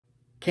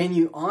Can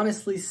you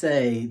honestly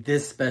say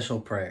this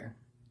special prayer?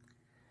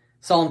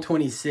 Psalm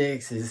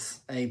 26 is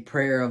a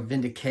prayer of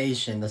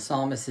vindication. The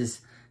psalmist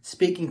is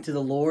speaking to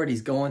the Lord.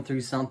 He's going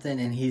through something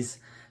and he's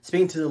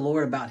speaking to the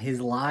Lord about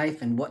his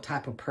life and what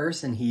type of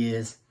person he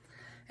is.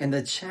 And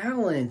the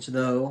challenge,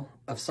 though,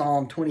 of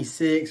Psalm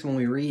 26 when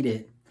we read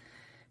it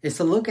is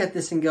to look at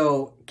this and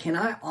go, can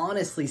I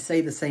honestly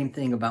say the same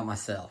thing about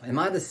myself? Am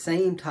I the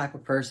same type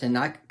of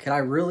person? Could I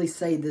really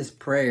say this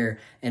prayer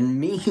and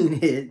mean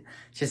it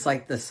just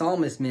like the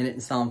psalmist meant it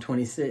in Psalm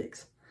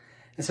 26?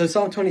 And so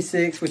Psalm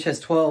 26, which has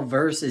 12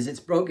 verses,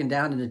 it's broken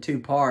down into two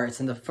parts.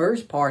 And the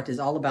first part is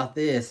all about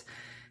this.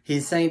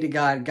 He's saying to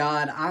God,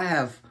 God, I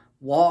have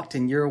walked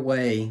in your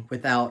way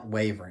without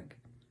wavering.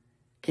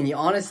 Can you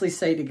honestly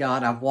say to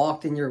God, I've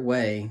walked in your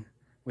way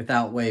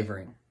without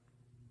wavering?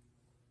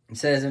 It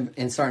says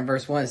in starting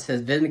verse 1, it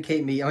says,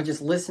 vindicate me. I'll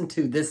just listen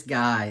to this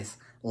guy's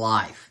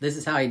life. This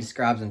is how he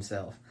describes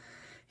himself.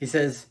 He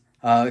says,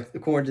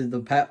 according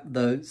to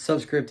the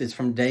subscript, it's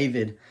from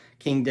David,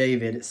 King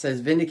David. It says,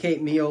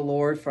 vindicate me, O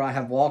Lord, for I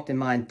have walked in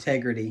my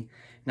integrity,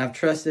 and I've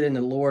trusted in the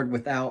Lord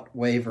without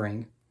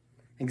wavering.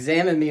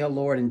 Examine me, O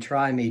Lord, and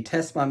try me.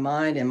 Test my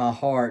mind and my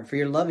heart, for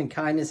your loving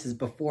kindness is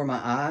before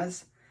my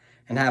eyes,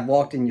 and I have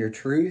walked in your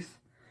truth.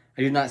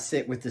 I do not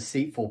sit with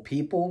deceitful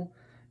people,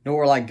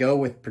 nor will I go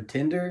with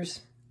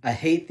pretenders. I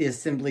hate the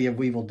assembly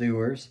of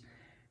evildoers,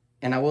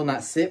 and I will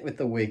not sit with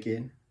the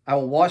wicked. I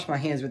will wash my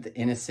hands with the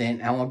innocent,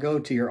 and I will go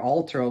to your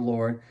altar, O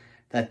Lord,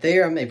 that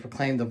there I may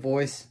proclaim the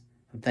voice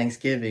of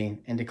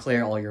thanksgiving and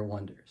declare all your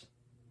wonders.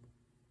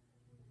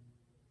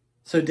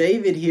 So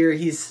David here,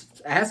 he's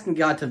asking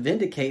God to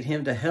vindicate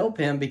him, to help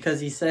him,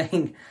 because he's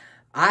saying,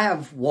 I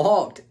have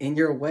walked in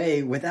your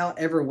way without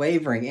ever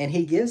wavering. And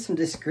he gives some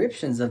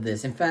descriptions of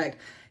this. In fact,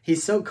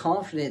 he's so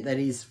confident that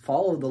he's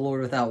followed the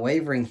Lord without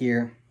wavering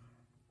here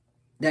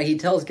that he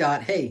tells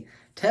God, hey,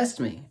 test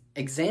me,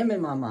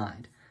 examine my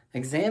mind,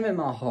 examine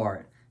my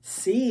heart,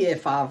 see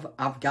if I've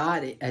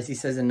got it, as he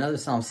says in another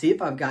psalm, see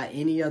if I've got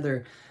any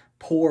other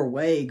poor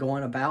way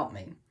going about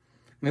me. I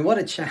mean, what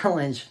a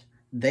challenge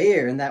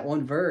there in that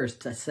one verse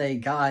to say,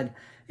 God,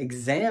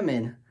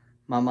 examine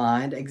my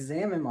mind,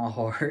 examine my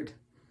heart,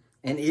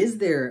 and is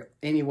there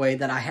any way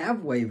that I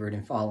have wavered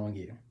in following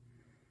you?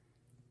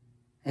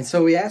 And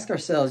so we ask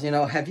ourselves,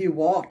 have you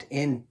walked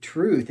in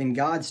truth, in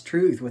God's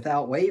truth,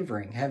 without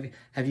wavering?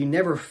 Have you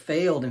never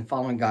failed in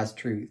following God's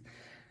truth?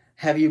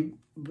 Have you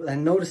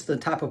noticed the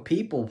type of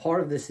people?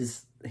 Part of this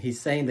is he's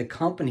saying the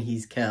company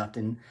he's kept.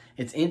 And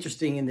it's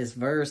interesting in this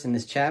verse, in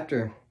this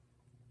chapter,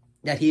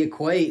 that he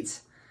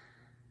equates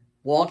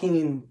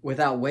walking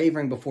without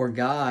wavering before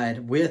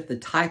God with the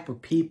type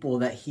of people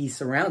that he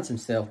surrounds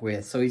himself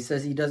with. So he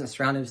says he doesn't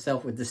surround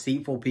himself with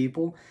deceitful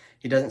people.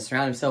 He doesn't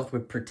surround himself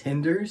with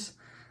pretenders.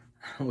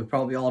 We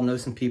probably all know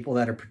some people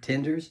that are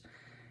pretenders.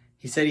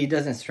 He said he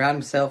doesn't surround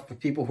himself with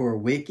people who are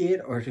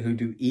wicked or who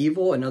do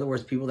evil. In other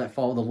words, people that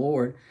follow the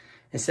Lord.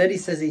 Instead, he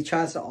says he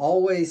tries to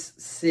always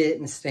sit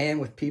and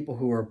stand with people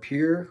who are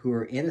pure, who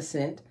are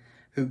innocent,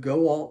 who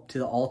go up to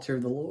the altar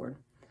of the Lord.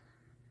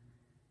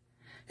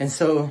 And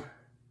so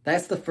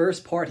that's the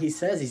first part he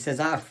says. He says,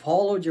 I've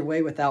followed your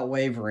way without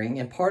wavering.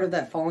 And part of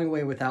that following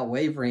way without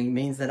wavering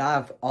means that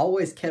I've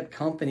always kept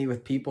company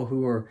with people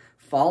who are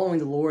following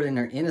the Lord and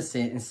are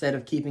innocent instead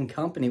of keeping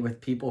company with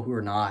people who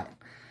are not.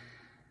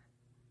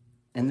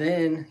 And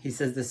then he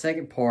says the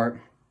second part,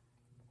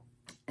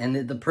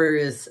 and the prayer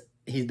is,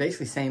 he's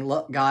basically saying,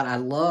 look, God, I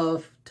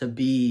love to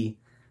be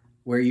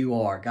where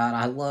you are. God,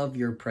 I love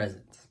your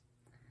presence.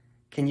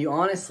 Can you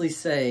honestly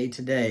say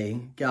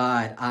today,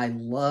 God, I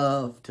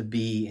love to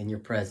be in your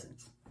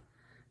presence?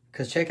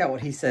 Because check out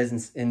what he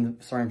says in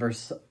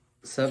verse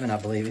 7, I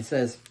believe. It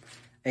says,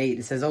 8,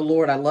 it says, O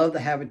Lord, I love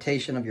the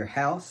habitation of your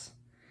house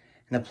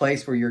and the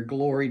place where your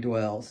glory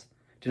dwells.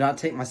 Do not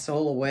take my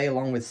soul away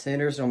along with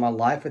sinners, nor my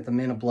life with the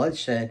men of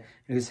bloodshed,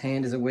 in whose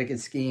hand is a wicked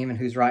scheme and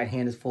whose right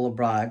hand is full of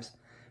bribes.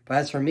 But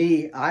as for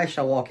me, I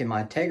shall walk in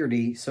my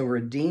integrity, so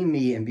redeem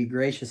me and be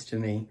gracious to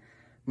me.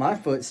 My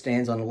foot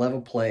stands on a level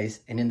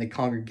place, and in the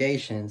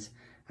congregations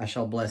I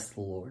shall bless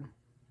the Lord.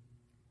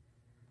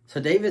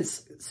 So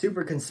David's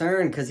super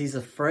concerned because he's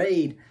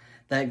afraid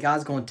that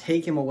God's going to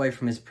take him away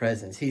from his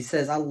presence. He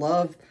says, I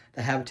love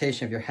the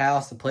habitation of your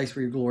house, the place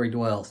where your glory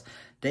dwells.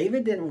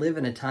 David didn't live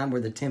in a time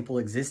where the temple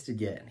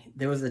existed yet.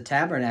 There was the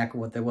tabernacle,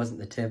 but there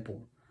wasn't the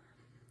temple.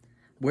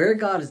 Where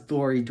God's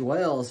glory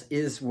dwells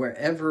is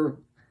wherever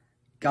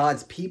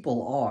God's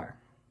people are.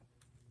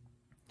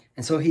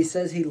 And so he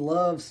says he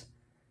loves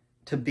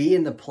to be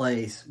in the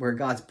place where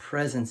God's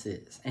presence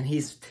is. And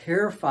he's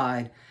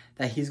terrified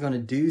that he's going to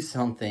do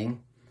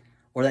something,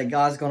 or that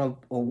God's going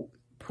to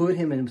put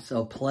him in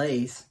a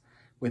place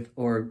with,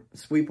 or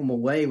sweep him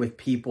away with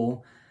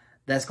people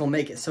that's going to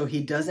make it so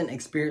he doesn't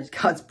experience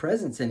God's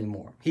presence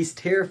anymore. He's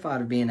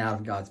terrified of being out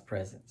of God's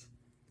presence.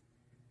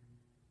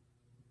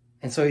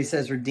 And so he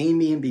says, redeem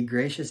me and be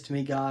gracious to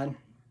me, God,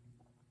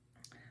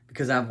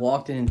 because I've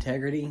walked in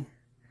integrity.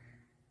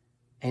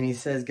 And he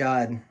says,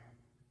 God,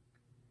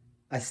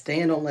 I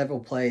stand on level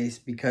place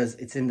because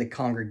it's in the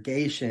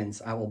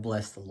congregations I will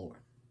bless the Lord.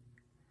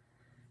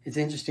 It's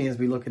interesting as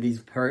we look at these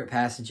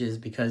passages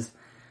because,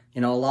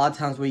 a lot of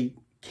times we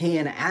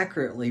can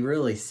accurately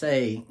really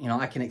say,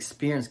 I can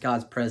experience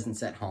God's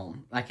presence at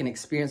home. I can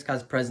experience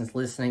God's presence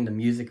listening to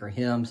music or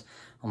hymns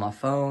on my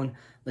phone,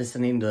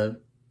 listening to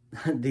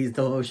these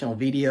devotional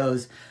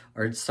videos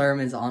or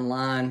sermons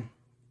online.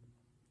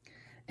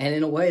 And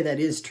in a way that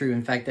is true.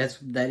 In fact,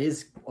 that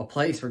is a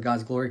place where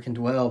God's glory can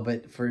dwell.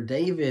 But for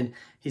David,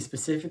 he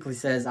specifically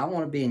says, I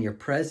want to be in your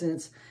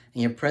presence,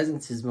 and your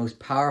presence is most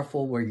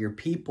powerful where your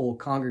people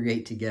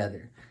congregate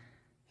together.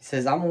 He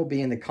says, I'm going to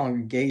be in the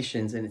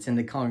congregations, and it's in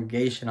the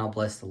congregation I'll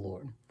bless the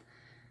Lord.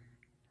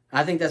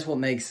 I think that's what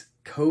makes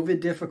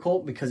COVID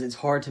difficult, because it's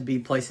hard to be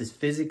places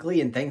physically,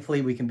 and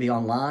thankfully we can be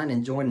online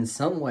and join in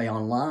some way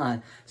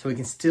online so we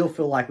can still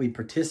feel like we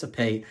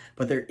participate.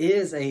 But there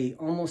is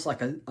almost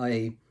like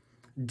a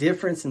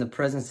difference in the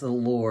presence of the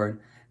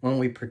Lord when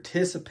we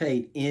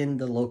participate in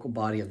the local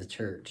body of the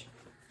church.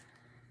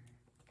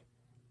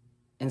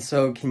 And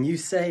so can you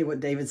say what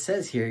David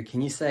says here?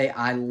 Can you say,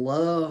 I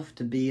love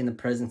to be in the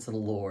presence of the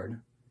Lord?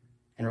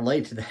 And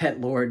relate to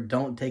that, Lord,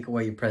 don't take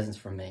away your presence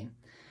from me.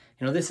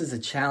 This is a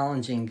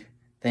challenging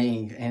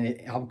thing. And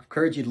I'll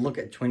encourage you to look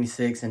at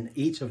 26 and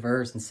each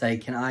verse and say,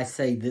 can I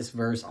say this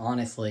verse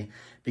honestly?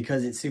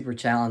 Because it's super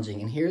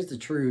challenging. And here's the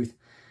truth.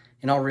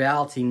 In all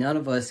reality, none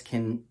of us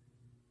can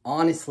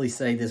honestly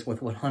say this with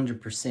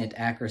 100%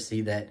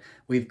 accuracy, that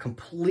we've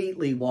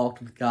completely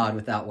walked with God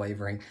without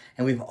wavering,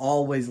 and we've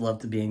always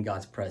loved to be in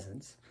God's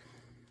presence.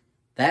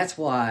 That's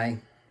why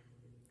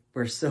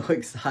we're so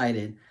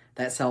excited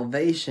that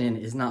salvation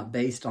is not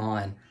based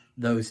on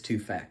those two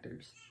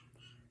factors.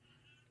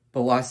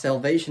 But while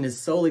salvation is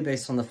solely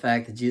based on the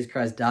fact that Jesus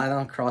Christ died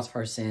on the cross for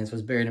our sins,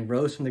 was buried and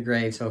rose from the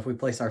grave, so if we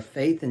place our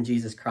faith in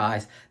Jesus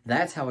Christ,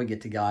 that's how we get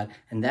to God,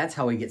 and that's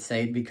how we get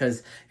saved.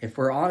 Because if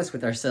we're honest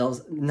with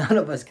ourselves, none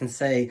of us can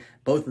say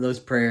both of those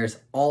prayers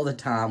all the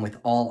time with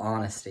all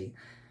honesty.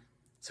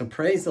 So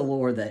praise the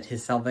Lord that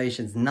his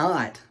salvation is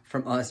not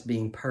from us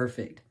being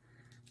perfect,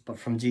 but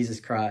from Jesus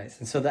Christ.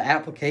 And so the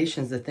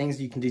applications, the things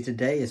you can do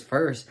today is,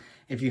 first,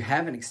 if you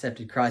haven't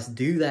accepted Christ,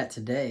 do that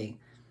today.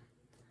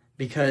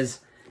 Because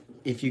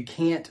if you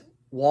can't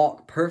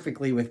walk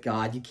perfectly with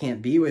God, you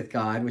can't be with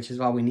God, which is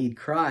why we need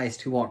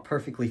Christ, who walked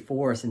perfectly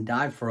for us and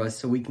died for us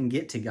so we can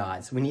get to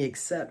God. So we need to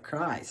accept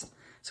Christ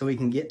so we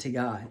can get to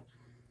God.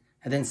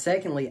 And then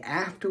secondly,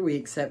 after we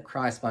accept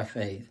Christ by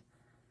faith,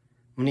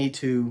 we need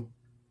to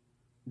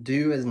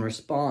do as in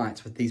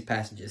response what these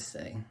passages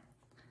say.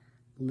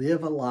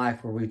 Live a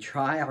life where we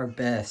try our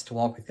best to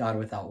walk with God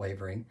without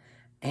wavering,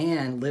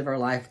 and live our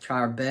life, try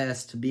our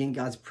best to be in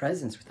God's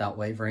presence without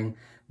wavering,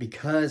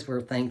 because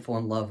we're thankful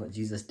and love what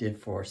Jesus did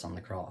for us on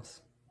the cross.